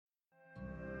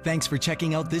Thanks for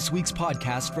checking out this week's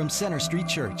podcast from Center Street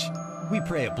Church. We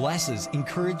pray it blesses,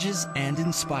 encourages, and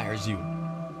inspires you.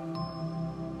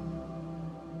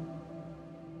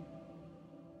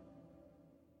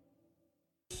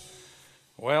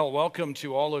 Well, welcome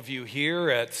to all of you here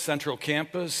at Central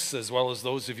Campus, as well as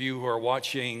those of you who are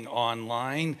watching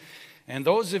online, and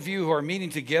those of you who are meeting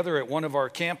together at one of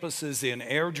our campuses in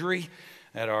Airdrie,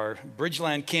 at our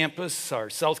Bridgeland campus,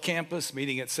 our South Campus,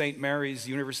 meeting at St. Mary's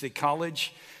University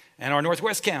College, and our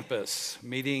Northwest Campus,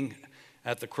 meeting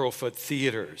at the Crowfoot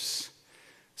Theaters.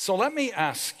 So let me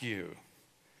ask you,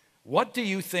 what do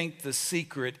you think the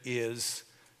secret is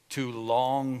to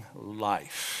long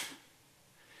life?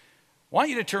 I want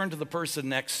you to turn to the person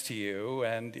next to you,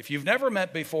 and if you've never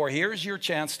met before, here's your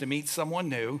chance to meet someone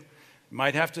new. You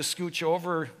might have to scooch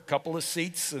over a couple of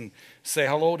seats and say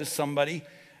hello to somebody,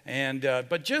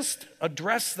 but just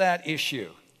address that issue.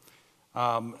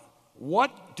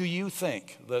 What do you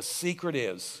think the secret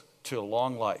is to a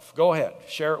long life? Go ahead,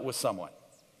 share it with someone.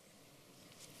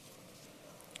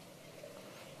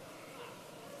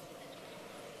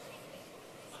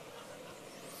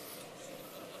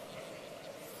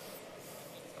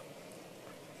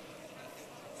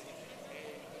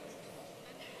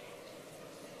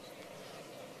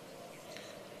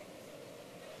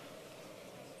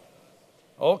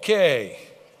 Okay,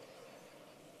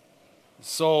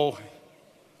 so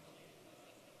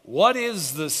what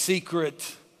is the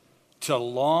secret to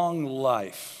long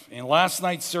life? In last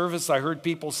night's service, I heard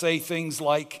people say things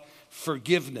like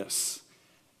forgiveness,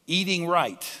 eating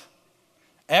right,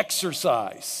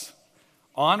 exercise,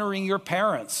 honoring your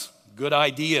parents, good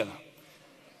idea.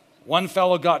 One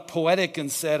fellow got poetic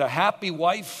and said, a happy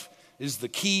wife is the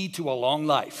key to a long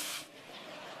life.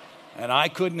 And I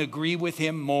couldn't agree with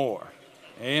him more.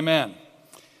 Amen.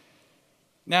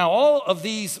 Now, all of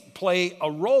these play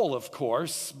a role, of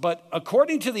course, but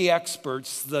according to the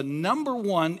experts, the number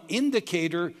one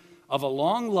indicator of a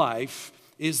long life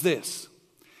is this: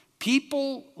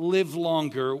 people live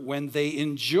longer when they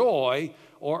enjoy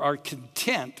or are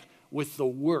content with the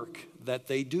work that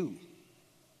they do.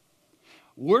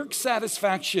 Work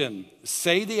satisfaction,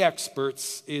 say the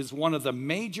experts, is one of the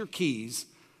major keys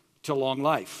to long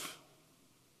life.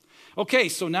 Okay,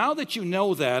 so now that you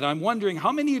know that, I'm wondering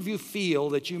how many of you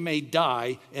feel that you may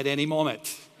die at any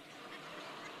moment?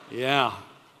 Yeah.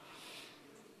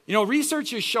 You know,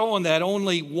 research has shown that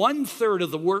only 1/3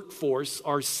 of the workforce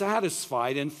are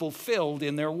satisfied and fulfilled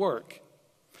in their work.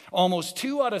 Almost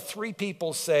 2 out of 3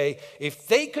 people say if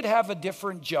they could have a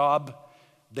different job,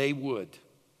 they would.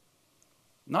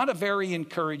 Not a very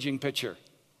encouraging picture.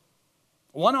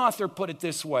 One author put it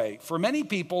this way: for many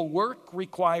people, work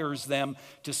requires them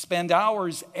to spend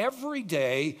hours every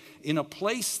day in a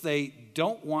place they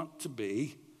don't want to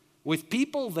be, with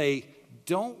people they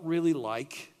don't really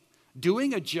like,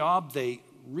 doing a job they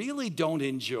really don't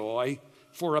enjoy,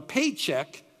 for a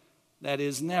paycheck that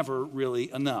is never really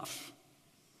enough.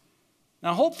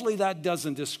 Now, hopefully that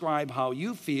doesn't describe how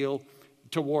you feel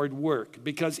toward work,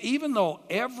 because even though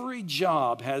every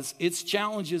job has its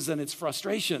challenges and its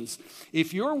frustrations,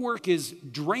 if your work is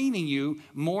draining you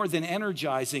more than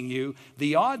energizing you,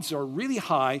 the odds are really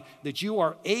high that you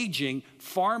are aging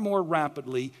far more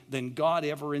rapidly than God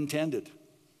ever intended.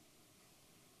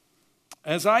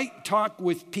 As I talk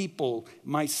with people,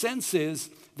 my sense is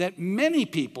that many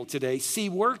people today see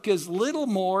work as little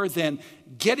more than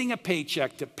getting a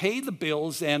paycheck to pay the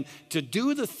bills and to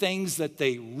do the things that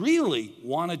they really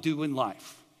want to do in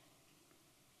life.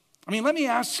 I mean, let me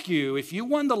ask you, if you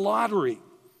won the lottery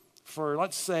for,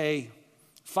 let's say,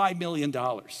 $5 million,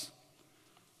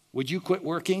 would you quit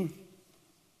working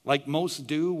like most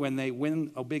do when they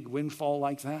win a big windfall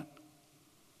like that?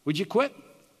 Would you quit?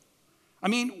 I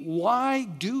mean, why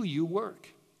do you work?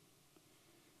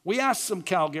 We asked some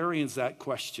Calgarians that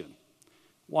question.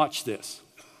 Watch this.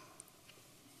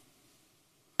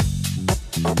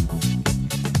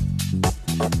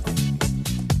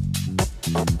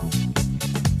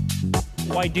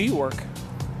 Why do you work?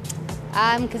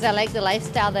 Because I like the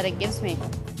lifestyle that it gives me.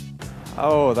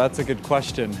 Oh, that's a good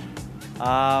question.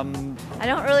 I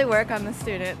don't really work. I'm a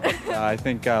student. I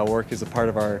think work is a part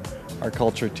of our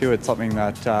culture too. It's something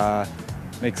that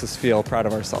makes us feel proud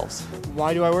of ourselves.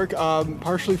 Why do I work?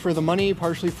 Partially for the money,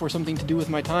 partially for something to do with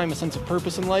my time, a sense of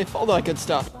purpose in life, all that good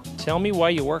stuff. Tell me why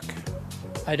you work.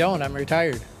 I don't. I'm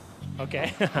retired. Okay.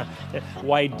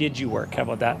 Why did you work? How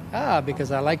about that?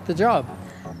 Because I like the job.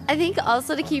 I think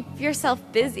also to keep yourself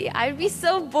busy. I'd be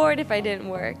so bored if I didn't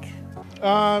work.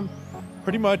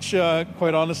 Pretty much,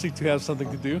 quite honestly, to have something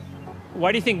to do.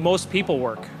 Why do you think most people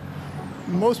work?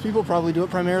 Most people probably do it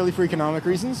primarily for economic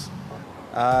reasons.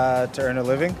 To earn a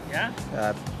living. Yeah?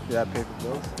 Yeah, pay the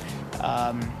bills.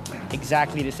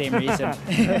 Exactly the same reason.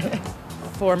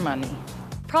 For money.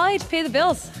 Probably to pay the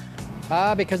bills.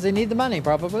 Because they need the money,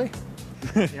 probably.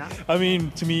 I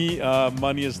mean, to me,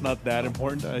 money is not that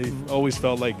important. I always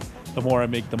felt like the more I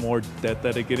make, the more debt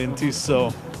that I get into.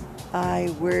 So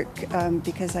I work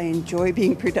because I enjoy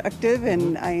being productive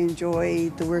and I enjoy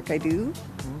the work I do.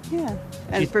 Yeah,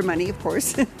 and for money, of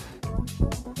course.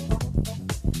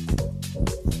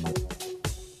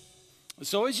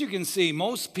 So as you can see,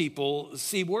 most people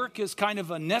see work as kind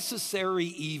of a necessary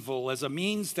evil, as a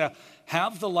means to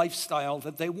have the lifestyle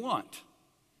that they want.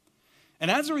 And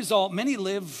as a result, many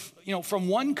live, from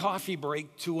one coffee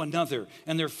break to another.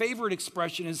 And their favorite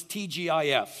expression is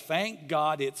TGIF, thank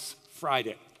God it's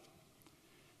Friday.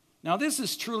 Now this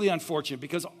is truly unfortunate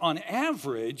because on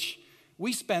average,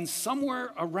 we spend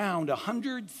somewhere around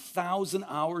 100,000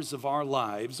 hours of our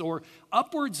lives, or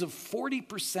upwards of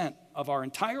 40% of our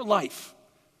entire life,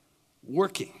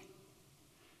 working.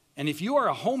 And if you are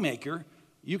a homemaker,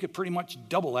 you could pretty much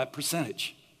double that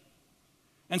percentage.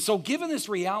 And so given this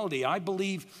reality, I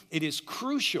believe it is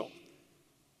crucial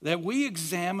that we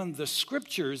examine the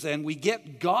scriptures and we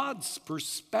get God's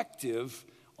perspective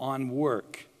on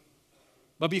work.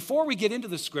 But before we get into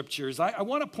the scriptures, I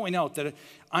want to point out that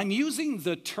I'm using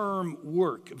the term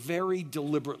work very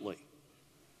deliberately,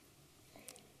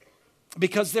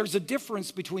 because there's a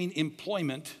difference between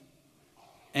employment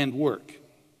and work.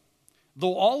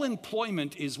 Though all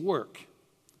employment is work,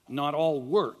 not all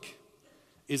work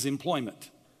is employment.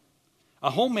 A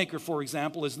homemaker, for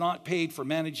example, is not paid for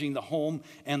managing the home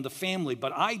and the family,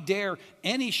 but I dare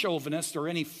any chauvinist or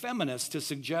any feminist to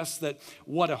suggest that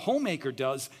what a homemaker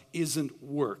does isn't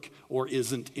work or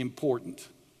isn't important.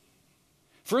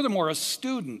 Furthermore, a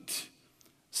student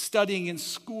studying in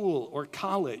school or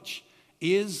college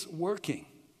is working.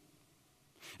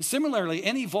 Similarly,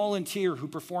 any volunteer who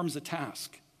performs a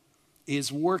task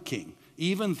is working,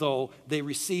 even though they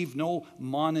receive no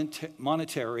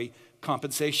monetary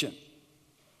compensation.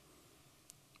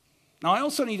 Now, I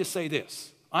also need to say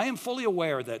this. I am fully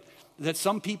aware that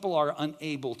some people are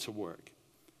unable to work.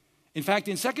 In fact,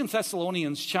 in 2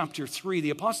 Thessalonians chapter 3,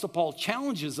 the Apostle Paul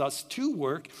challenges us to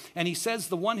work, and he says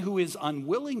the one who is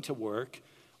unwilling to work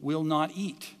will not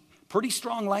eat. Pretty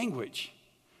strong language.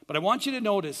 But I want you to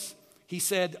notice, he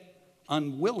said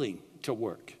unwilling to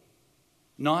work,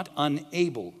 not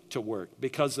unable to work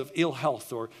because of ill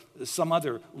health or some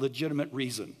other legitimate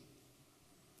reason.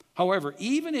 However,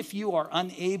 even if you are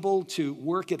unable to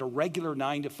work at a regular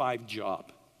 9-to-5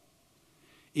 job,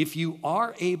 if you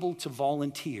are able to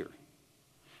volunteer,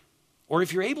 or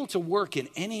if you're able to work in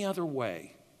any other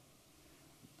way,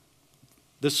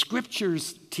 the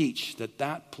scriptures teach that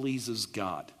that pleases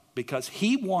God, because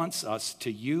he wants us to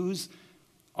use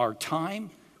our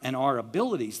time and our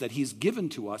abilities that he's given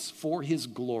to us for his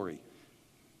glory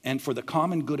and for the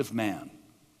common good of man.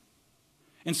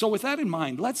 And so with that in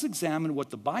mind, let's examine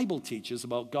what the Bible teaches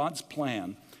about God's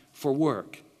plan for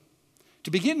work.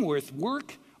 To begin with,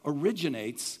 work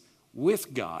originates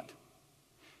with God.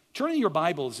 Turn in your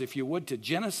Bibles, if you would, to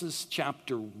Genesis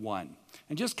chapter 1.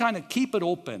 And just kind of keep it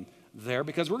open there,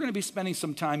 because we're going to be spending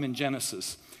some time in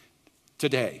Genesis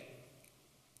today.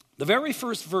 The very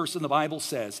first verse in the Bible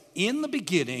says, "In the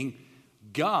beginning,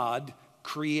 God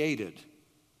created."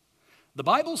 The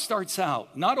Bible starts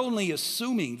out not only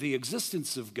assuming the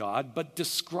existence of God, but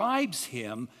describes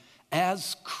him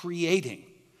as creating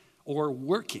or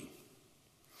working.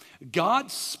 God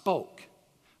spoke,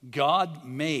 God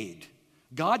made,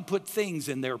 God put things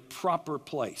in their proper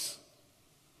place.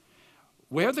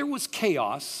 Where there was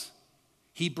chaos,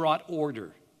 he brought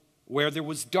order. Where there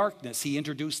was darkness, he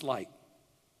introduced light.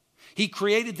 He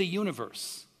created the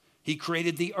universe. He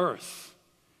created the earth.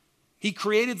 He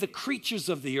created the creatures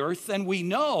of the earth, and we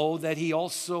know that he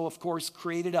also, of course,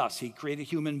 created us. He created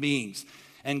human beings.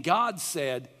 And God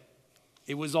said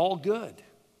it was all good.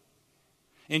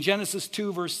 In Genesis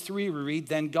 2, verse 3, we read,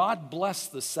 "Then God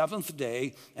blessed the seventh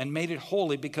day and made it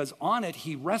holy, because on it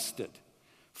he rested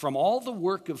from all the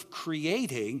work of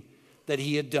creating that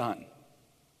he had done."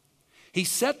 He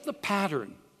set the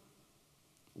pattern.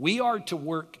 We are to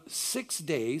work 6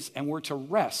 days, and we're to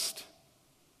rest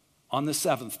on the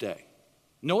seventh day.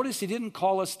 Notice he didn't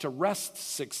call us to rest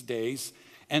 6 days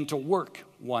and to work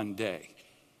 1 day.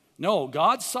 No,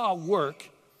 God saw work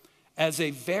as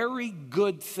a very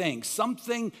good thing,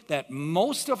 something that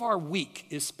most of our week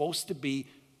is supposed to be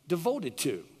devoted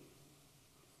to.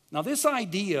 Now, this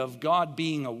idea of God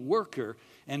being a worker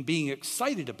and being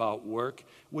excited about work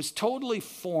was totally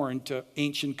foreign to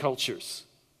ancient cultures.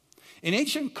 In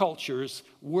ancient cultures,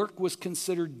 work was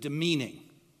considered demeaning.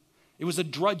 It was a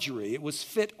drudgery. It was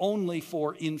fit only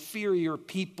for inferior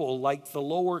people like the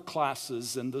lower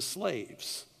classes and the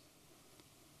slaves.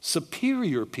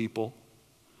 Superior people,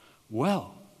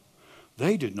 well,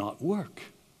 they did not work.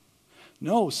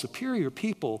 No, superior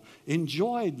people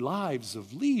enjoyed lives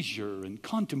of leisure and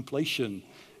contemplation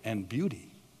and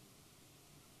beauty.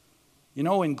 You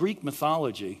know, in Greek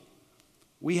mythology,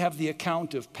 we have the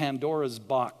account of Pandora's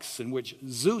box, in which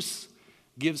Zeus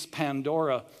gives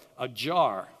Pandora a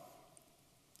jar.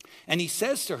 And he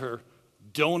says to her,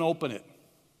 don't open it.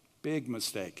 Big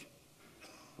mistake.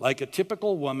 Like a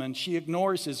typical woman, she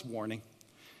ignores his warning,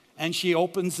 and she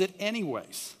opens it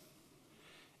anyways.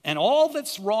 And all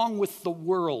that's wrong with the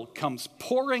world comes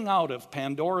pouring out of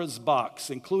Pandora's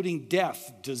box, including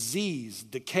death, disease,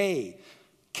 decay,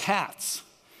 cats.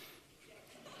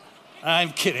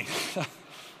 I'm kidding.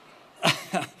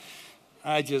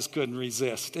 I just couldn't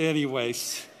resist.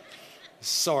 Anyways,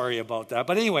 sorry about that.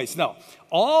 But anyways, no.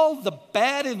 All the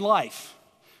bad in life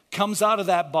comes out of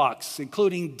that box,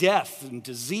 including death and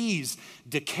disease,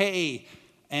 decay,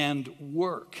 and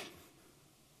work.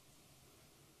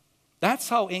 That's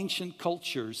how ancient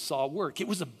cultures saw work. It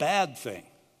was a bad thing.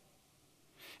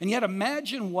 And yet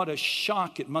imagine what a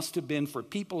shock it must have been for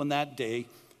people in that day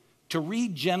to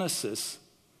read Genesis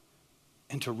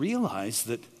and to realize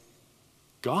that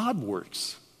God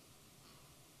works.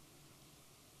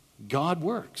 God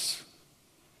works.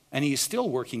 And he is still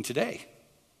working today.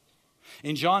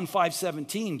 In John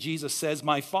 5:17, Jesus says,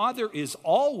 my Father is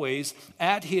always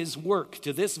at his work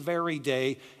to this very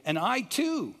day, and I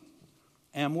too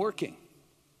am working.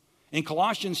 In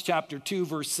Colossians chapter 2,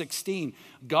 verse 16,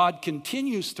 God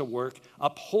continues to work,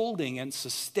 upholding and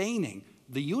sustaining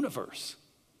the universe.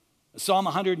 Psalm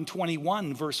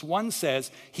 121, verse 1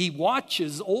 says, he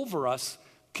watches over us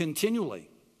continually.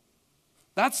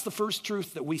 That's the first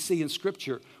truth that we see in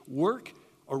Scripture. Work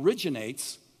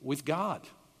originates with God.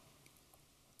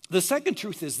 The second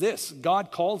truth is this: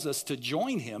 God calls us to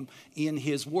join him in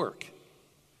his work.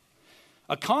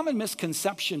 A common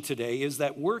misconception today is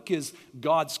that work is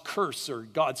God's curse or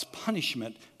God's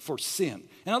punishment for sin.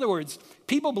 In other words,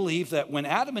 people believe that when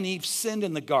Adam and Eve sinned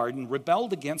in the garden,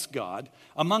 rebelled against God,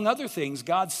 among other things,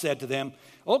 God said to them,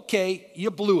 okay,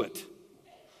 you blew it.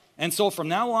 And so from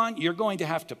now on, you're going to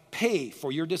have to pay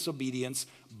for your disobedience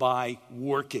by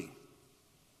working.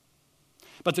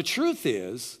 But the truth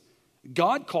is,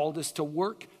 God called us to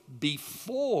work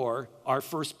before our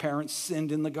first parents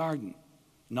sinned in the garden,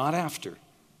 not after.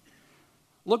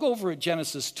 Look over at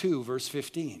Genesis 2, verse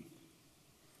 15.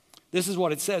 This is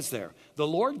what it says there. The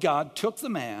Lord God took the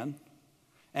man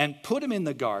and put him in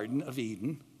the Garden of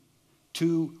Eden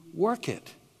to work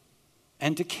it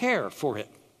and to care for it.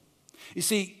 You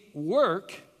see,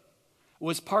 work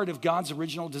was part of God's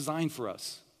original design for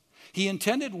us. He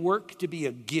intended work to be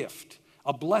a gift,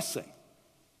 a blessing,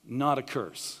 not a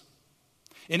curse.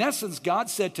 In essence, God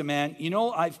said to man, you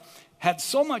know, I've had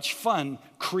so much fun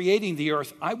creating the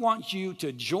earth, I want you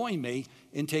to join me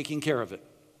in taking care of it.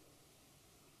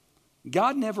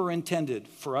 God never intended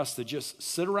for us to just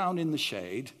sit around in the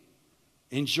shade,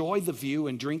 enjoy the view,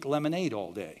 and drink lemonade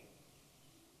all day.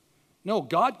 No,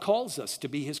 God calls us to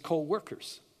be his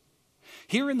co-workers.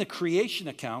 Here in the creation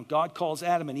account, God calls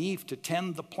Adam and Eve to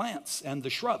tend the plants and the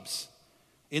shrubs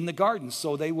in the garden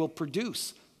so they will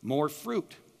produce more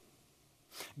fruit.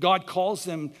 God calls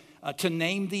them to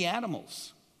name the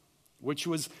animals, which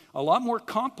was a lot more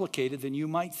complicated than you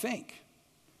might think.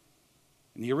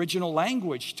 In the original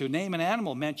language, to name an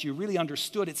animal meant you really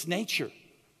understood its nature.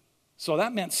 So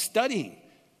that meant studying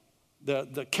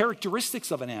the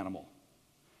characteristics of an animal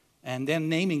and then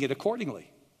naming it accordingly.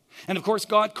 And of course,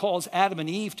 God calls Adam and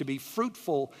Eve to be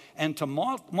fruitful and to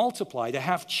multiply, to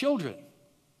have children.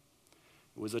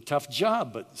 It was a tough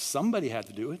job, but somebody had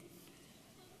to do it.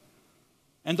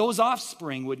 And those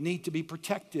offspring would need to be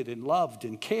protected and loved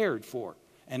and cared for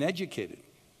and educated.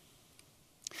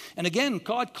 And again,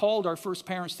 God called our first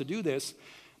parents to do this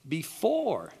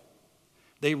before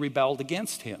they rebelled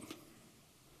against him.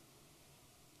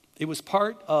 It was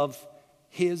part of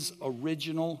his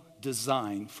original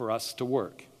design for us to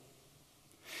work.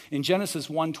 In Genesis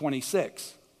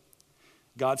 1:26,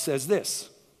 God says this,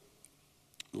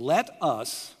 let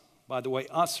us, by the way,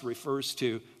 us refers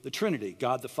to the Trinity,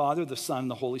 God the Father, the Son,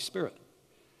 the Holy Spirit.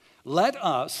 Let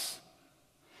us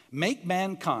make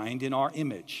mankind in our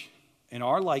image, in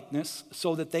our likeness,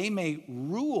 so that they may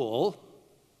rule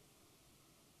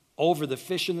over the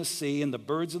fish in the sea and the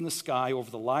birds in the sky, over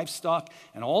the livestock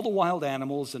and all the wild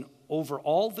animals, and over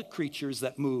all the creatures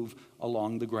that move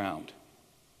along the ground.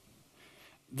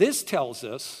 This tells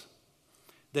us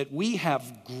that we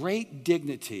have great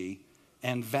dignity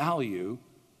and value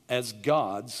as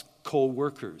God's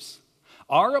co-workers.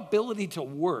 Our ability to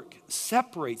work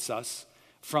separates us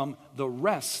from the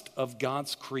rest of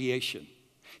God's creation.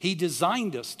 He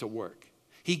designed us to work.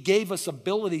 He gave us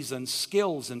abilities and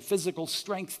skills and physical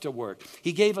strength to work.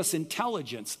 He gave us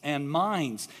intelligence and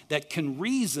minds that can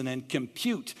reason and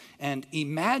compute and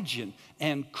imagine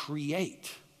and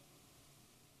create.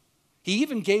 He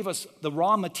even gave us the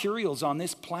raw materials on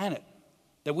this planet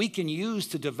that we can use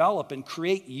to develop and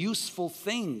create useful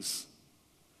things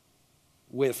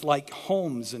with, like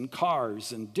homes and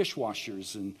cars and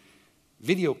dishwashers and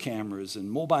video cameras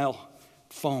and mobile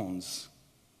phones,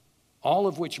 all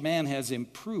of which man has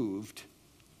improved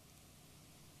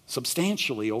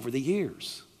substantially over the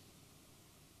years.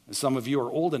 And some of you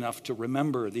are old enough to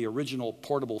remember the original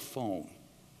portable phone.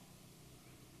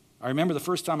 I remember the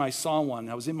first time I saw one,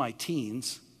 I was in my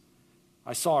teens.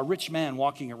 I saw a rich man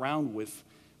walking around with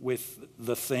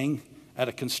the thing at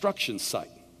a construction site.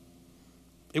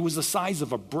 It was the size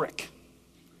of a brick,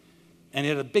 and it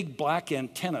had a big black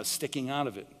antenna sticking out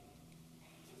of it.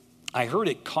 I heard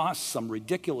it cost some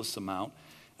ridiculous amount,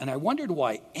 and I wondered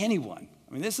why anyone,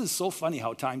 I mean, this is so funny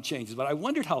how time changes, but I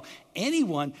wondered how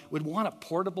anyone would want a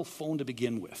portable phone to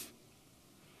begin with.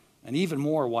 And even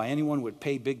more, why anyone would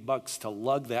pay big bucks to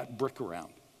lug that brick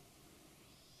around.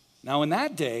 Now, in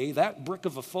that day, that brick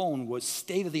of a phone was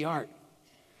state of the art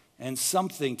and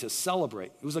something to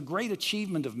celebrate. It was a great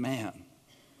achievement of man,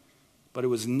 but it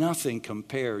was nothing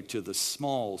compared to the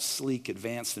small, sleek,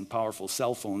 advanced, and powerful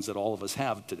cell phones that all of us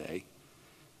have today,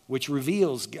 which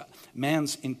reveals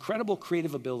man's incredible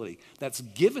creative ability that's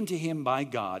given to him by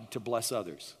God to bless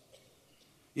others.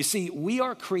 You see, we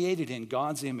are created in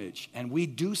God's image, and we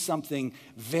do something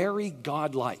very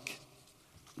godlike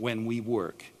when we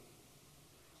work.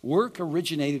 Work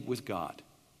originated with God,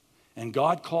 and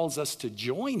God calls us to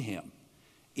join him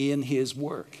in his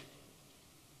work.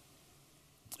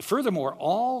 Furthermore,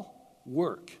 all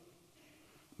work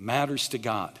matters to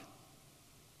God.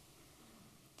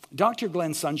 Dr.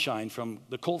 Glenn Sunshine from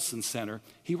the Colson Center,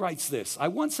 he writes this: I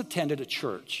once attended a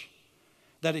church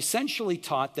that essentially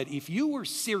taught that if you were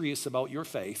serious about your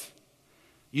faith,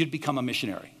 you'd become a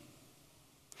missionary.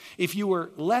 If you were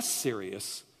less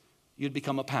serious, you'd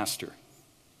become a pastor.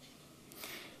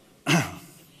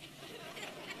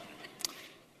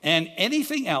 And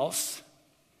anything else,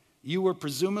 you were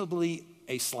presumably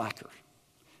a slacker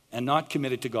and not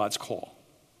committed to God's call.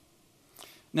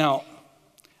 Now,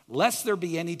 lest there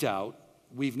be any doubt,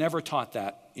 we've never taught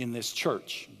that in this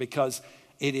church because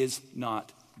it is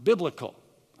not biblical.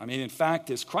 I mean, in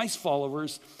fact, as Christ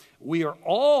followers, we are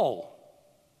all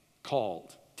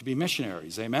called to be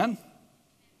missionaries. Amen?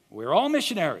 We're all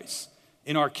missionaries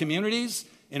in our communities,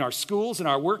 in our schools, in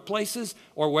our workplaces,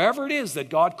 or wherever it is that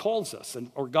God calls us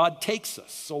or God takes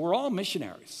us. So we're all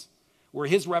missionaries. We're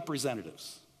his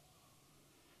representatives.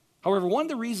 However, one of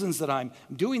the reasons that I'm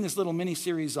doing this little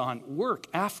mini-series on work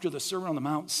after the Sermon on the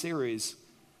Mount series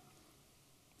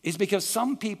is because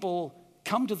some people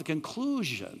come to the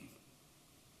conclusion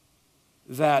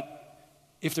that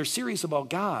if they're serious about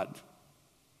God,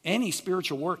 any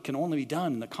spiritual work can only be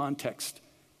done in the context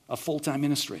of full-time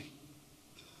ministry.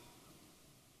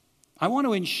 I want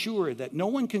to ensure that no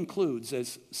one concludes,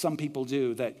 as some people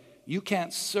do, that you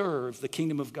can't serve the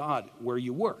kingdom of God where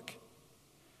you work.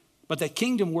 But that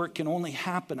kingdom work can only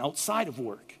happen outside of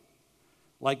work,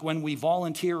 like when we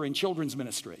volunteer in children's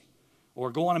ministry,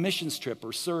 or go on a missions trip,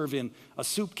 or serve in a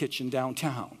soup kitchen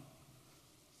downtown.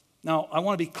 Now, I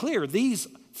want to be clear, these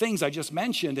things I just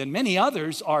mentioned and many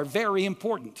others are very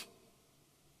important.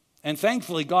 And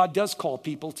thankfully, God does call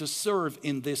people to serve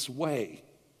in this way.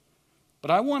 But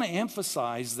I want to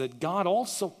emphasize that God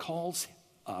also calls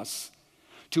us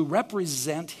to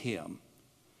represent him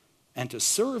and to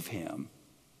serve him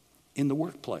in the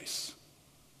workplace.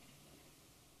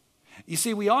 You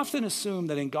see, we often assume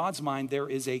that in God's mind there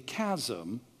is a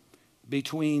chasm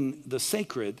between the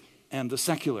sacred and the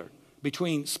secular,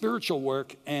 between spiritual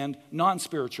work and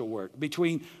non-spiritual work,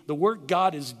 between the work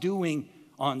God is doing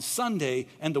on Sunday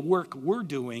and the work we're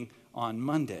doing on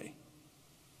Monday.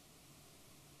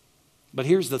 But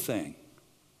here's the thing.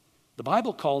 The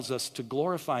Bible calls us to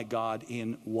glorify God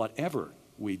in whatever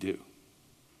we do.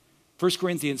 1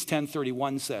 Corinthians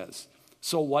 10:31 says,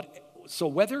 So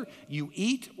whether you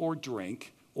eat or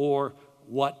drink or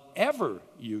whatever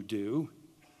you do,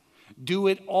 do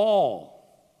it all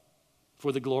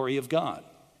for the glory of God.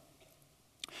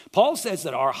 Paul says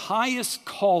that our highest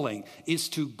calling is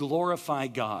to glorify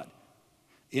God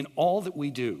in all that we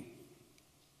do.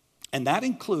 And that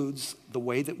includes the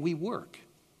way that we work,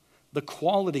 the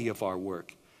quality of our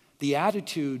work, the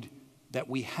attitude that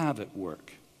we have at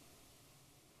work.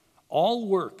 All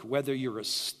work, whether you're a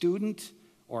student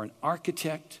or an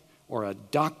architect or a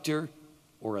doctor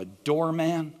or a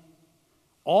doorman,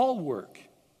 all work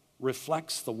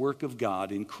reflects the work of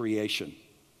God in creation.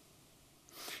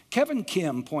 Kevin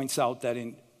Kim points out that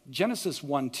in Genesis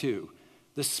 1:2,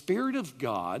 the Spirit of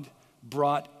God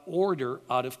brought order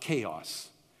out of chaos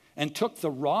and took the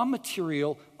raw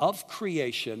material of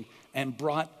creation and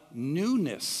brought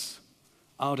newness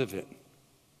out of it.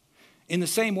 In the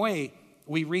same way,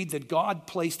 we read that God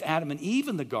placed Adam and Eve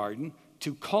in the garden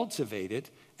to cultivate it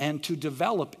and to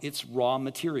develop its raw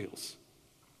materials.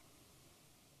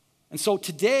 And so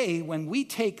today, when we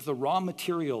take the raw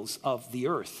materials of the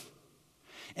earth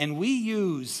and we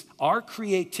use our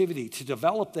creativity to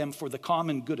develop them for the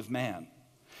common good of man,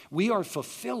 we are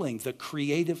fulfilling the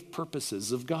creative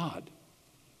purposes of God.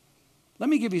 Let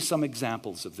me give you some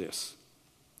examples of this.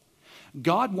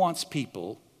 God wants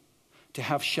people to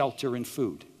have shelter and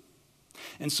food.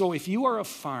 And so if you are a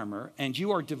farmer and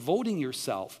you are devoting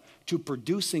yourself to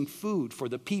producing food for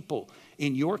the people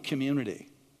in your community,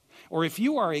 or if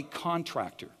you are a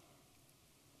contractor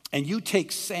and you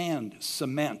take sand,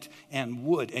 cement, and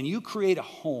wood, and you create a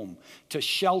home to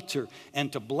shelter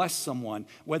and to bless someone,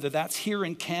 whether that's here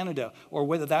in Canada or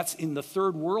whether that's in the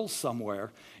third world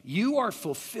somewhere, you are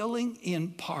fulfilling in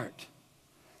part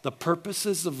the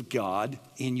purposes of God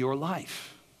in your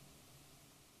life.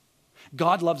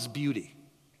 God loves beauty.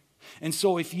 And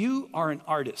so if you are an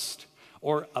artist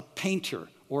or a painter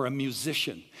or a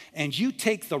musician, and you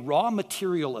take the raw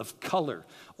material of color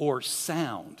or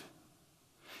sound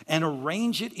and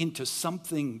arrange it into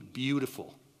something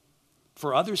beautiful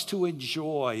for others to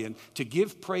enjoy and to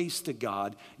give praise to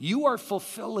God, you are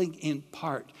fulfilling in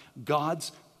part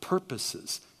God's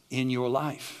purposes in your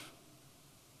life.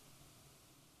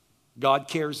 God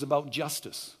cares about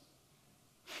justice.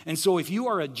 And so if you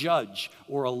are a judge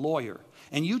or a lawyer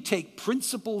and you take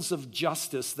principles of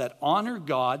justice that honor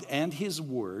God and His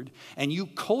Word and you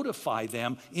codify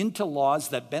them into laws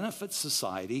that benefit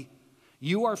society,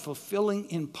 you are fulfilling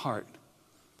in part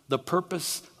the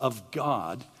purpose of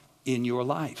God in your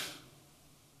life.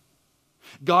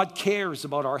 God cares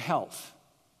about our health.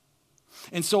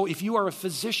 And so if you are a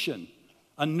physician,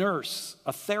 a nurse,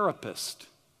 a therapist,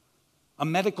 a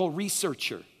medical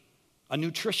researcher, a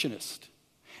nutritionist,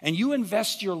 and you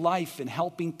invest your life in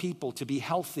helping people to be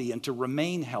healthy and to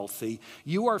remain healthy,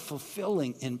 you are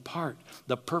fulfilling in part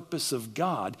the purpose of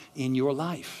God in your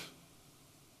life.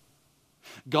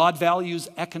 God values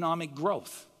economic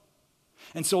growth.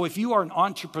 And so if you are an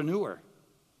entrepreneur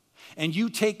and you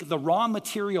take the raw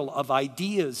material of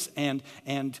ideas and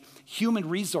human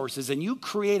resources and you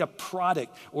create a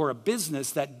product or a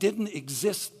business that didn't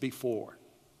exist before,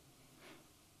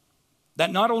 that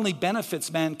not only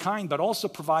benefits mankind, but also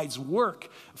provides work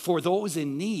for those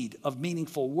in need of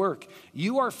meaningful work,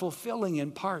 you are fulfilling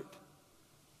in part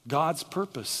God's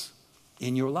purpose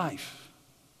in your life.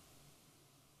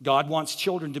 God wants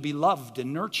children to be loved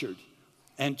and nurtured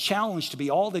and challenged to be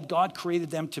all that God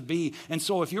created them to be. And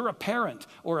so if you're a parent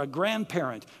or a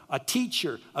grandparent, a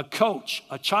teacher, a coach,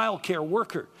 a child care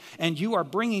worker, and you are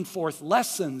bringing forth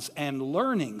lessons and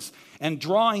learnings and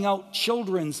drawing out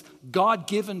children's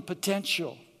God-given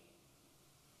potential,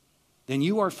 then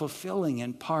you are fulfilling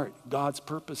in part God's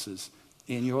purposes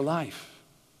in your life.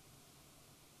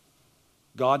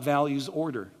 God values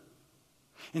order.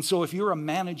 And so if you're a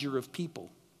manager of people,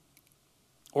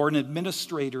 or an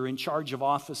administrator in charge of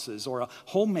offices, or a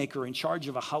homemaker in charge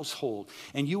of a household,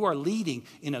 and you are leading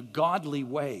in a godly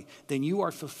way, then you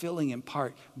are fulfilling in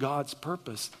part God's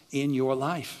purpose in your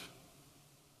life.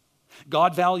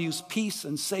 God values peace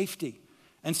and safety.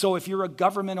 And so if you're a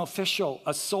government official,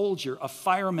 a soldier, a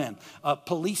fireman, a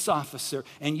police officer,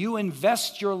 and you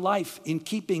invest your life in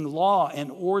keeping law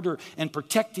and order and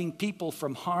protecting people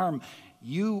from harm,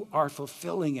 you are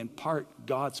fulfilling in part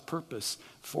God's purpose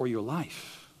for your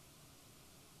life.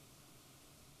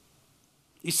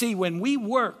 You see, when we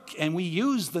work and we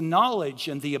use the knowledge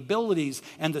and the abilities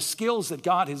and the skills that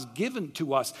God has given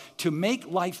to us to make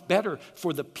life better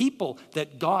for the people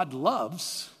that God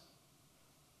loves,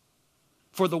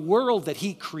 for the world that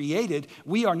He created,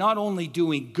 we are not only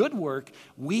doing good work,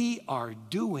 we are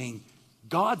doing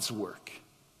God's work.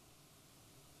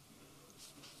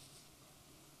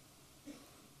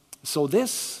 So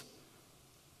this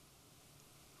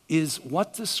is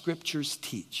what the Scriptures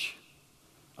teach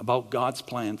about God's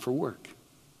plan for work.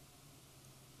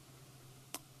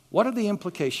 What are the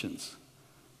implications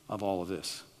of all of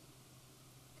this?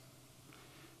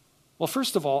 Well,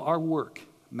 first of all, our work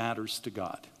matters to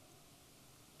God.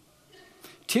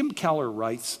 Tim Keller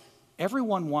writes,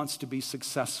 "Everyone wants to be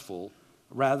successful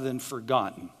rather than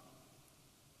forgotten.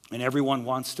 And everyone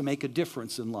wants to make a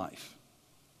difference in life.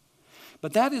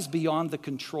 But that is beyond the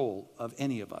control of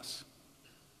any of us.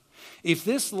 If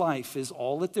this life is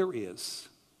all that there is,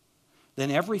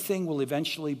 then everything will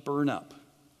eventually burn up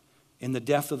in the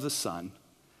death of the sun,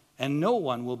 and no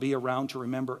one will be around to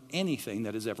remember anything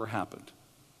that has ever happened.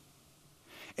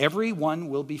 Everyone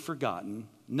will be forgotten.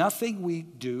 Nothing we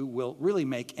do will really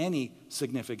make any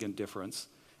significant difference,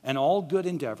 and all good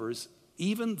endeavors,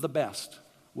 even the best,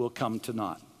 will come to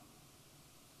naught.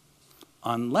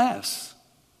 Unless,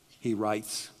 he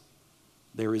writes,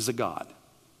 there is a God.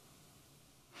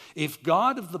 If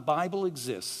God of the Bible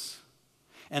exists,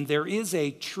 and there is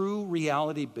a true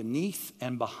reality beneath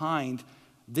and behind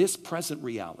this present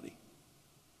reality,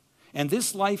 and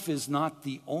this life is not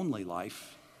the only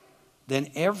life, then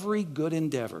every good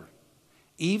endeavor,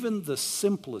 even the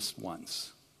simplest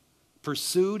ones,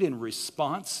 pursued in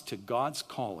response to God's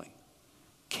calling,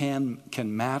 can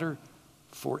matter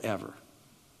forever.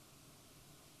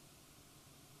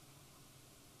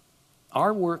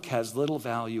 Our work has little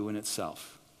value in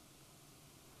itself.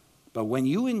 But when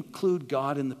you include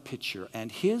God in the picture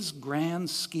and his grand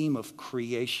scheme of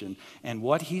creation and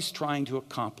what he's trying to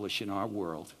accomplish in our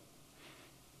world,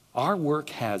 our work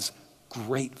has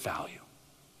great value.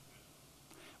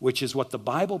 Which is what the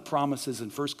Bible promises in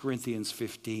 1 Corinthians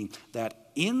 15, that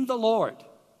in the Lord,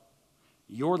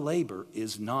 your labor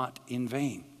is not in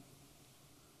vain.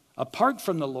 Apart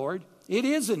from the Lord, it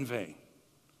is in vain,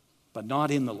 but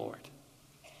not in the Lord.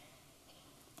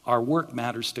 Our work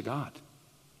matters to God.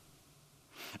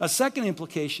 A second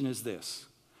implication is this: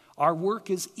 our work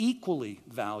is equally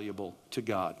valuable to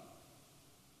God.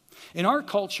 In our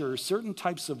culture, certain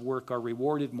types of work are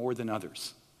rewarded more than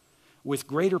others, with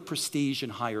greater prestige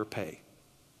and higher pay.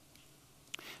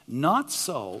 Not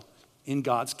so in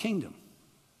God's kingdom.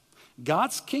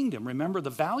 God's kingdom, remember, the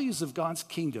values of God's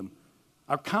kingdom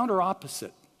are counter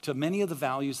opposite to many of the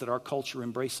values that our culture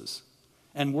embraces,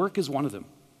 and work is one of them.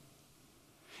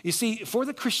 You see, for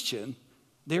the Christian,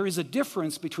 there is a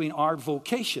difference between our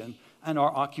vocation and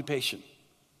our occupation.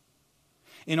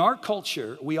 In our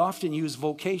culture, we often use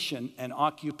vocation and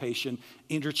occupation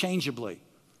interchangeably.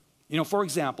 You know, for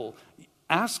example,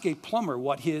 ask a plumber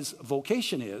what his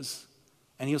vocation is,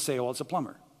 and he'll say, well, it's a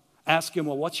plumber. Ask him,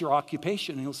 well, what's your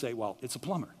occupation? And he'll say, well, it's a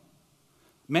plumber.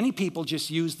 Many people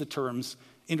just use the terms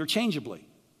interchangeably.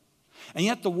 And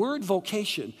yet the word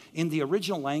vocation in the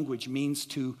original language means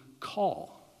to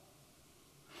call.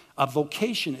 A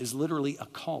vocation is literally a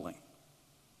calling.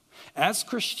 As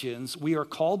Christians, we are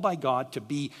called by God to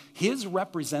be his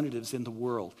representatives in the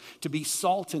world, to be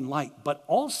salt and light, but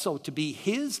also to be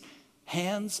his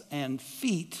hands and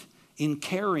feet in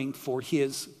caring for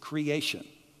his creation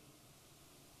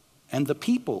and the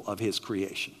people of his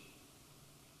creation.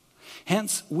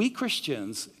 Hence, we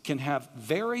Christians can have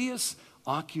various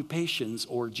occupations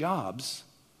or jobs,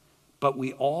 but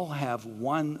we all have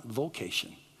one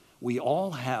vocation. We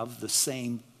all have the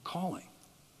same calling.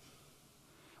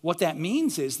 What that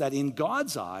means is that in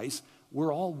God's eyes,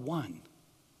 we're all one.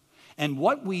 And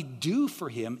what we do for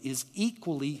him is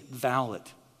equally valid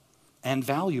and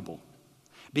valuable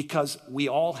because we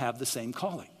all have the same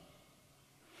calling.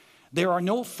 There are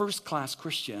no first-class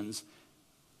Christians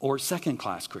or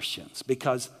second-class Christians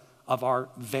because of our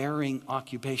varying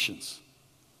occupations.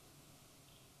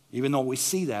 Even though we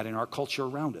see that in our culture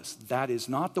around us, that is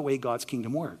not the way God's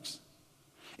kingdom works.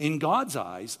 In God's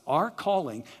eyes, our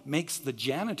calling makes the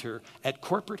janitor at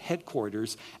corporate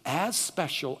headquarters as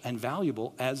special and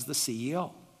valuable as the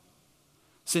CEO.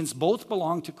 Since both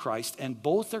belong to Christ and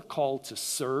both are called to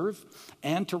serve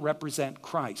and to represent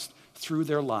Christ through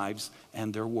their lives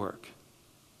and their work.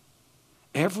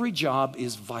 Every job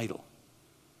is vital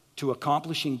to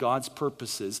accomplishing God's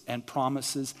purposes and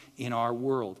promises in our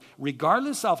world,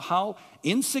 regardless of how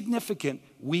insignificant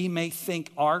we may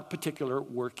think our particular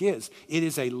work is. It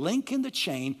is a link in the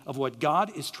chain of what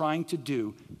God is trying to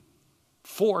do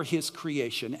for his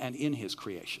creation and in his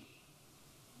creation.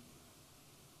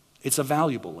 It's a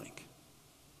valuable link.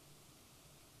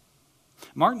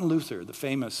 Martin Luther, the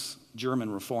famous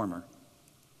German reformer,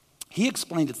 he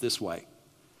explained it this way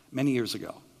many years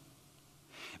ago.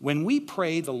 When we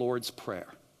pray the Lord's Prayer,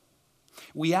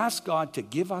 we ask God to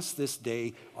give us this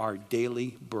day our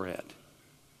daily bread.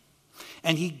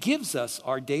 And he gives us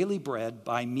our daily bread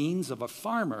by means of a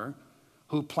farmer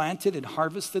who planted and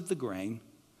harvested the grain,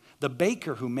 the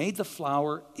baker who made the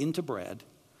flour into bread,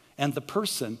 and the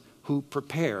person who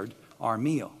prepared our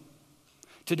meal.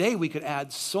 Today we could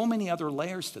add so many other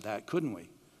layers to that, couldn't we?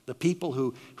 The people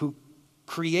who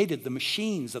created the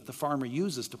machines that the farmer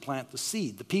uses to plant the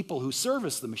seed, the people who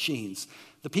service the machines,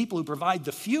 the people who provide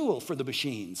the fuel for the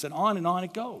machines, and on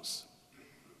it goes.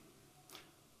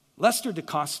 Lester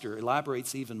DeCoster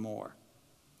elaborates even more.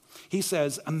 He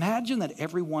says, imagine that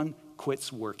everyone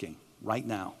quits working right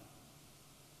now.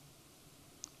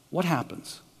 What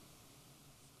happens?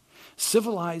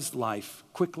 Civilized life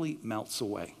quickly melts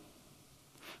away.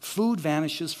 Food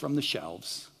vanishes from the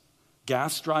shelves.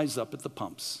 Gas dries up at the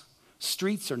pumps.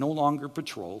 Streets are no longer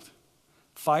patrolled.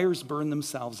 Fires burn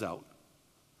themselves out.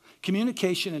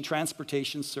 Communication and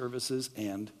transportation services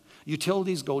end.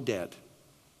 Utilities go dead.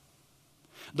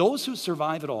 Those who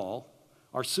survive it all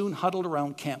are soon huddled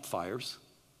around campfires,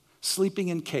 sleeping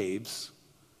in caves,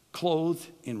 clothed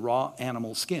in raw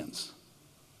animal skins.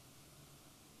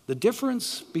 The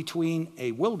difference between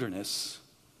a wilderness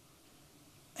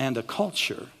and a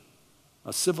culture,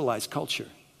 a civilized culture,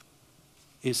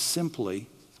 is simply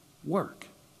work.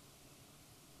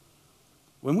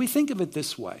 When we think of it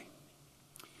this way,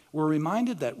 we're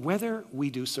reminded that whether we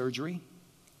do surgery,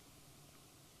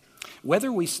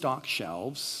 whether we stock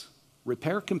shelves,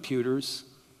 repair computers,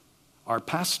 are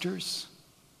pastors,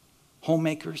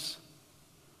 homemakers,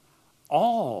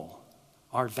 all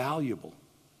are valuable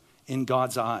in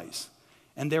God's eyes.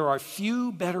 And there are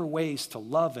few better ways to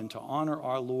love and to honor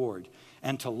our Lord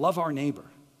and to love our neighbor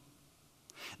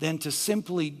than to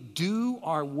simply do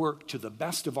our work to the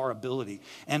best of our ability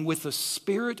and with a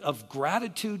spirit of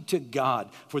gratitude to God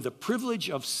for the privilege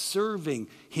of serving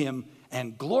Him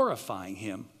and glorifying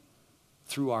Him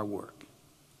through our work.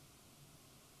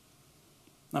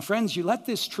 Now, friends, you let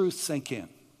this truth sink in,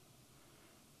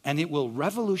 and it will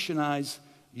revolutionize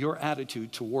your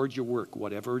attitude toward your work,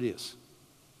 whatever it is.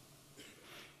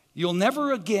 You'll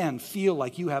never again feel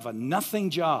like you have a nothing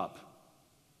job.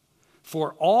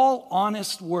 For all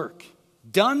honest work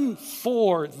done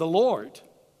for the Lord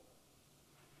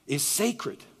is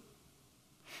sacred.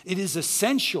 It is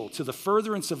essential to the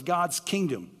furtherance of God's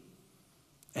kingdom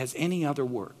as any other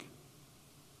work.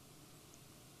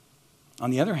 On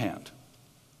the other hand,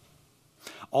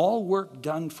 all work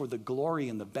done for the glory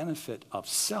and the benefit of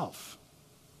self,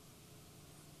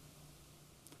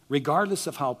 regardless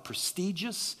of how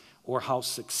prestigious or how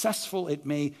successful it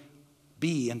may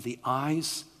be in the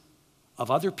eyes of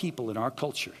other people in our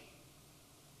culture,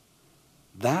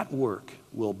 that work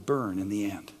will burn in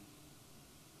the end.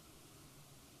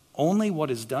 Only what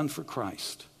is done for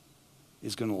Christ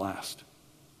is going to last.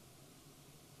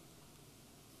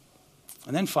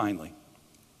 And then finally,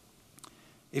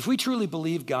 if we truly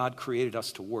believe God created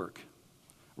us to work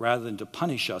rather than to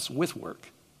punish us with work,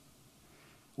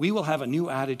 we will have a new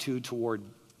attitude toward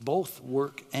both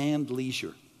work and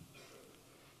leisure.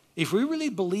 If we really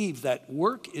believe that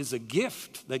work is a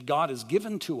gift that God has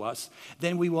given to us,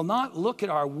 then we will not look at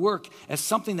our work as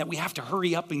something that we have to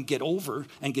hurry up and get over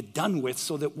and get done with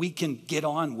so that we can get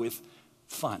on with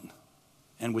fun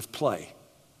and with play.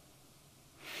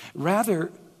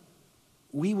 Rather,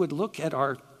 we would look at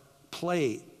our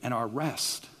play and our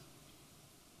rest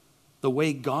the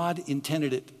way God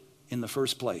intended it in the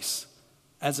first place,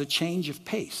 as a change of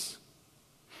pace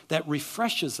that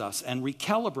refreshes us and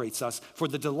recalibrates us for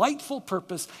the delightful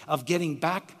purpose of getting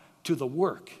back to the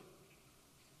work,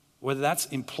 whether that's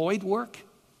employed work,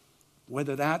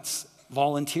 whether that's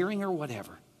volunteering or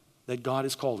whatever that God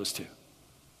has called us to.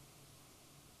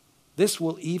 This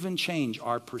will even change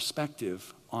our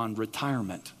perspective on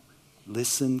retirement.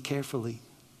 Listen carefully.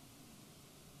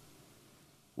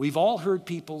 We've all heard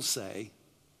people say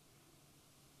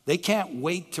they can't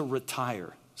wait to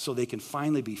retire so they can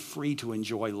finally be free to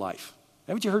enjoy life.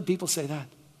 Haven't you heard people say that?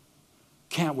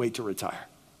 Can't wait to retire.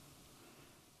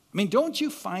 I mean, don't you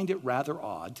find it rather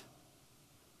odd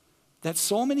that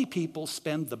so many people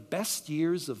spend the best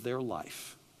years of their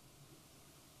life,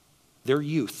 their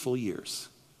youthful years,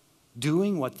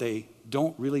 doing what they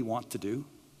don't really want to do?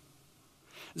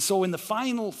 So in the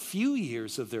final few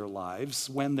years of their lives,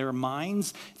 when their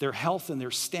minds, their health, and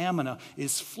their stamina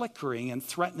is flickering and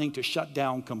threatening to shut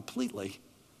down completely,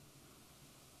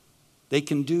 they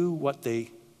can do what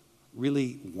they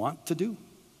really want to do.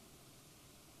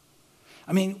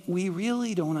 I mean, we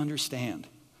really don't understand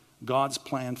God's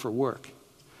plan for work.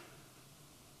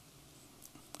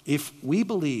 If we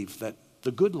believe that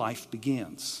the good life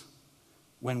begins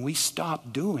when we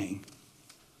stop doing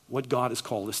what God has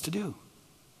called us to do.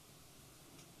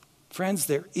 Friends,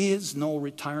 there is no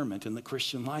retirement in the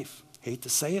Christian life. Hate to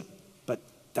say it, but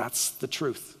that's the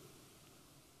truth.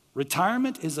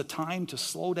 Retirement is a time to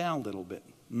slow down a little bit.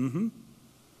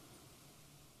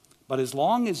 But as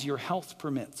long as your health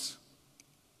permits,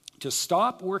 to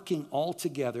stop working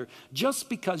altogether just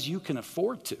because you can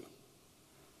afford to,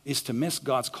 is to miss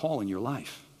God's call in your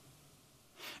life.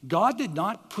 God did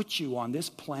not put you on this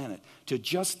planet to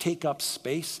just take up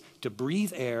space, to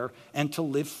breathe air, and to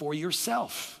live for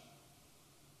yourself.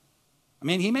 I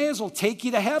mean, he may as well take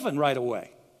you to heaven right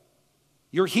away.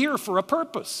 You're here for a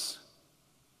purpose.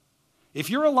 If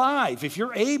you're alive, if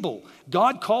you're able,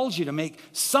 God calls you to make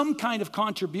some kind of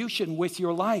contribution with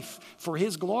your life for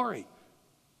his glory.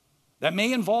 That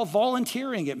may involve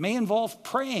volunteering. It may involve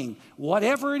praying.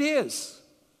 Whatever it is,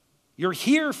 you're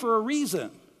here for a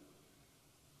reason.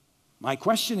 My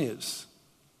question is,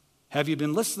 have you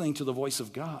been listening to the voice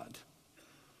of God?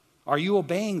 Are you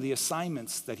obeying the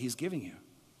assignments that he's giving you?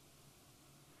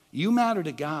 You matter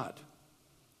to God,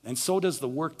 and so does the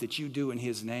work that you do in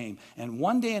his name. And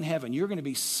one day in heaven, you're going to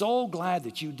be so glad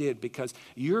that you did, because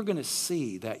you're going to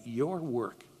see that your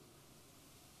work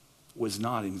was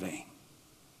not in vain.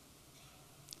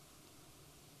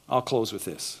 I'll close with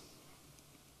this.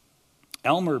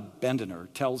 Elmer Bendener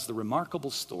tells the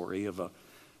remarkable story of a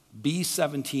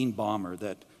B-17 bomber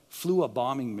that flew a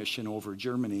bombing mission over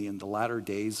Germany in the latter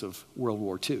days of World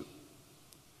War II.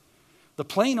 The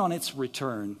plane on its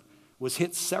return was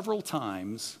hit several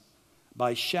times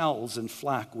by shells and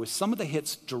flak, with some of the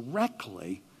hits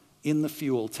directly in the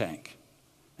fuel tank.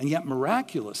 And yet,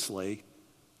 miraculously,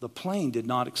 the plane did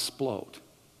not explode.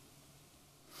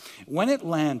 When it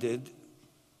landed,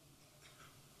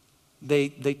 they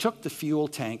took the fuel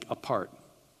tank apart,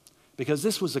 because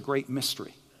this was a great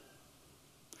mystery.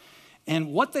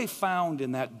 And what they found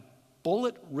in that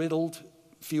bullet-riddled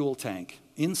fuel tank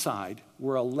inside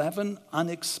were 11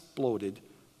 unexploded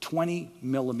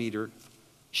 20-millimeter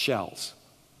shells.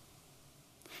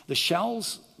 The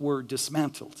shells were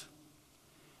dismantled,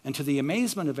 and to the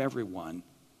amazement of everyone,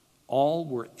 all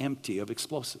were empty of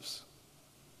explosives.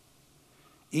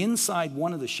 Inside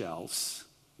one of the shells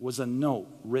was a note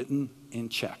written in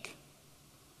Czech.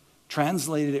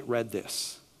 Translated, it read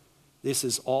this: "This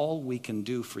is all we can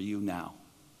do for you now."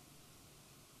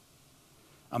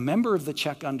 A member of the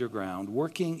Czech underground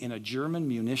working in a German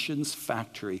munitions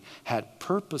factory had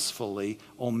purposefully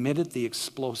omitted the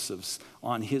explosives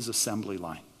on his assembly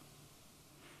line.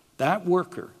 That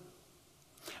worker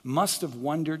must have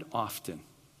wondered often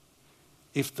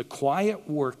if the quiet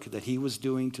work that he was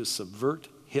doing to subvert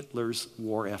Hitler's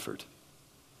war effort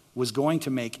was going to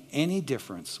make any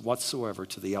difference whatsoever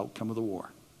to the outcome of the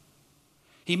war.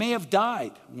 He may have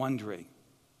died wondering,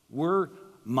 were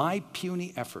my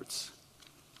puny efforts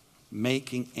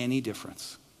making any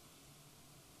difference?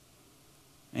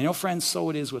 And you know, friends, so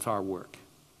it is with our work.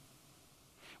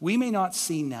 We may not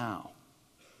see now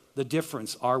the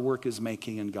difference our work is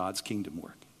making in God's kingdom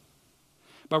work.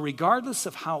 But regardless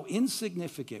of how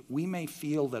insignificant we may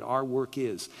feel that our work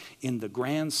is in the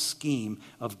grand scheme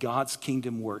of God's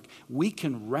kingdom work, we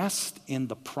can rest in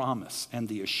the promise and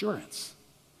the assurance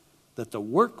that the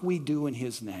work we do in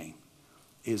his name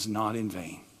is not in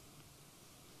vain.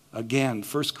 Again,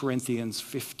 1 Corinthians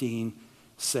 15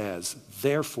 says,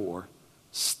 "Therefore,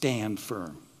 stand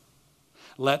firm.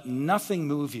 Let nothing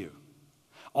move you.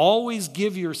 Always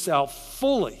give yourself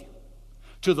fully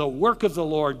to the work of the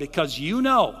Lord, because you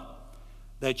know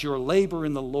that your labor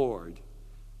in the Lord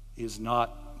is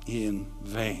not in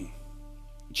vain."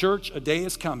 Church, a day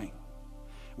is coming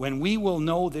when we will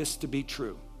know this to be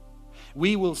true.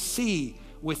 We will see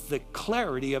with the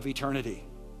clarity of eternity.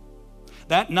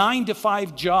 That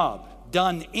 9-to-5 job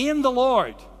done in the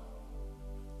Lord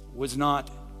was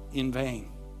not in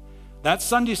vain. That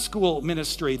Sunday school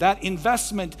ministry, that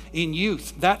investment in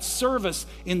youth, that service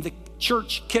in the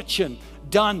church kitchen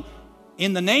done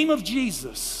in the name of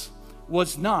Jesus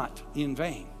was not in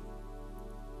vain.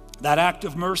 That act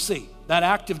of mercy, that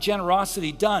act of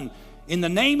generosity done in the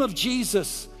name of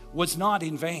Jesus was not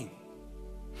in vain.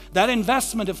 That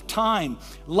investment of time,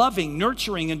 loving,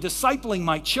 nurturing, and discipling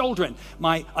my children,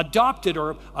 my adopted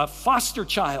or a foster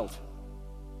child,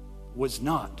 was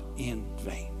not in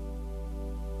vain.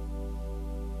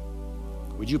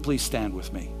 Would you please stand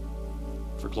with me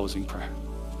for closing prayer?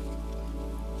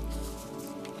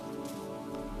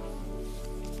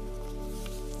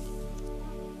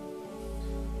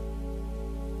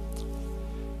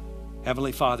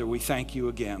 Heavenly Father, we thank you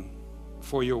again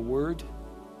for your word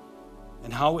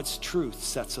and how its truth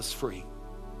sets us free.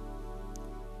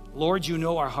 Lord, you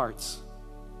know our hearts.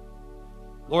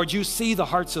 Lord, you see the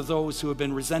hearts of those who have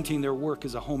been resenting their work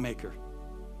as a homemaker.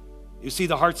 You see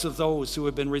the hearts of those who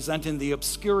have been resenting the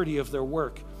obscurity of their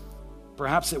work,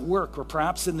 perhaps at work or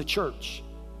perhaps in the church,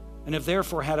 and have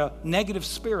therefore had a negative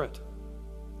spirit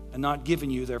and not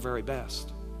given you their very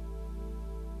best.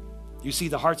 You see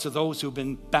the hearts of those who have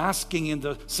been basking in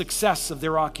the success of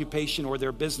their occupation or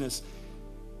their business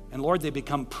And Lord, they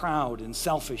become proud and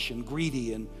selfish and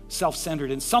greedy and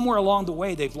self-centered. And somewhere along the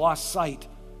way, they've lost sight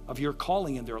of your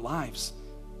calling in their lives.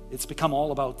 It's become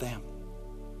all about them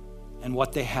and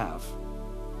what they have.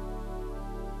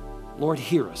 Lord,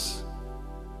 hear us.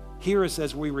 Hear us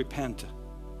as we repent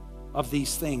of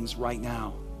these things right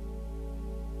now.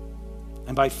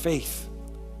 And by faith,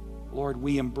 Lord,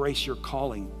 we embrace your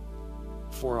calling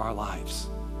for our lives.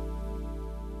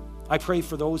 I pray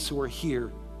for those who are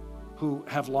here who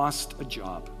have lost a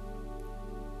job,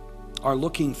 are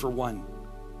looking for one,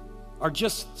 are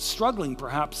just struggling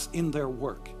perhaps in their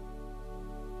work.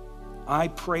 I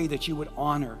pray that you would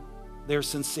honor their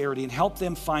sincerity and help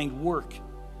them find work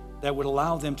that would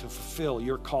allow them to fulfill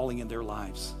your calling in their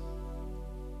lives.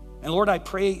 And Lord, I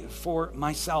pray for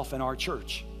myself and our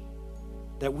church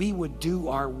that we would do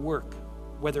our work,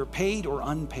 whether paid or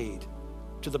unpaid,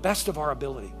 to the best of our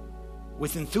ability,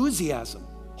 with enthusiasm,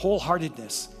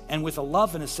 wholeheartedness, and with a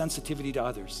love and a sensitivity to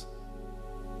others.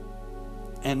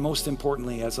 And most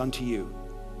importantly, as unto you,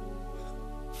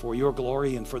 for your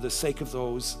glory and for the sake of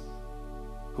those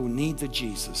who need the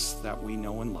Jesus that we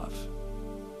know and love.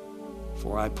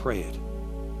 For I pray it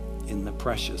in the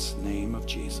precious name of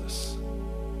Jesus.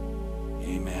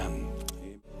 Amen.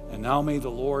 And now may the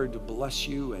Lord bless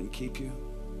you and keep you.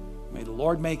 May the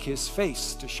Lord make his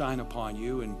face to shine upon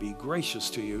you and be gracious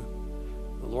to you.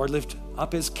 The Lord lift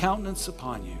up his countenance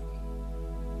upon you.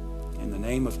 In the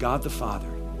name of God the Father,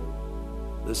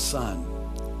 the Son,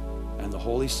 and the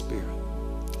Holy Spirit.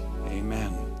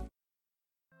 Amen.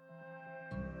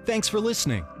 Thanks for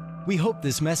listening. We hope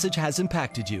this message has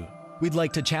impacted you. We'd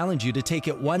like to challenge you to take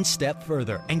it one step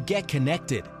further and get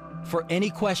connected. For any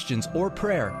questions or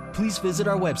prayer, please visit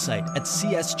our website at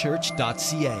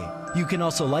cschurch.ca. You can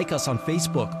also like us on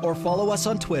Facebook or follow us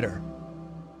on Twitter.